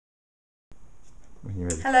when you're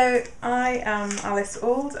ready. Hello, I am Alice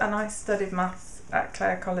Auld and I studied maths at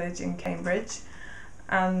Clare College in Cambridge,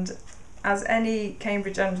 and as any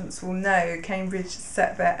Cambridge entrants will know, Cambridge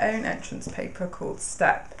set their own entrance paper called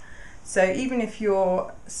STEP. So even if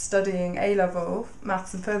you're studying A-level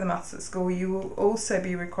maths and further maths at school, you will also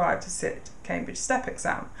be required to sit Cambridge STEP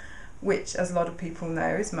exam, which, as a lot of people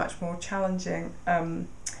know, is much more challenging.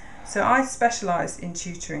 So I specialise in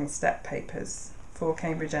tutoring STEP papers for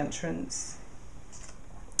Cambridge entrants.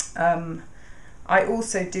 I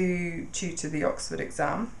also do tutor the Oxford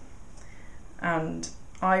exam, and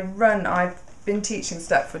I've been teaching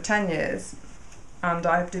STEP for 10 years, and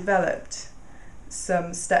I've developed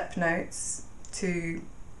some STEP notes to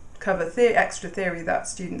cover extra theory that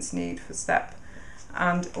students need for STEP,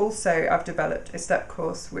 and also I've developed a STEP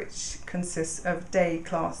course which consists of day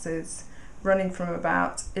classes running from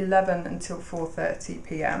about 11 until 4:30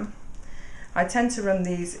 p.m. I tend to run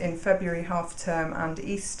these in February half term and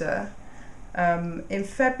Easter. In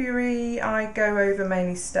February I go over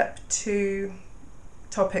mainly Step 2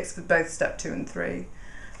 topics for both Step 2 and 3,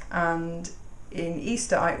 and in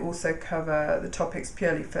Easter I also cover the topics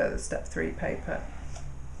purely for the Step 3 paper.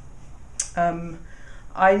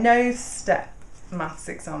 I know STEP maths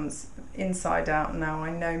exams inside out now. I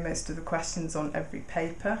know most of the questions on every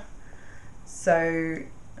paper, so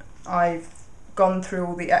I've gone through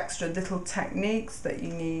all the extra little techniques that you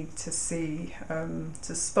need to see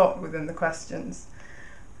to spot within the questions.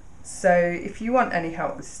 So if you want any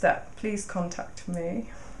help with STEP, please contact me.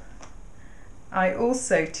 I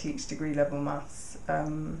also teach degree level maths,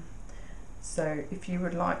 so if you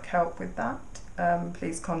would like help with that,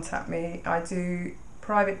 please contact me. I do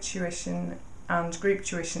private tuition and group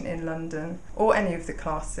tuition in London, or any of the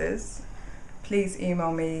classes. Please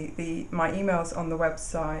email me. My email's on the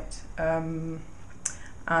website,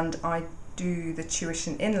 and I do the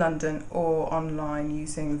tuition in London or online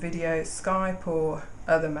using video, Skype or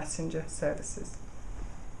other messenger services.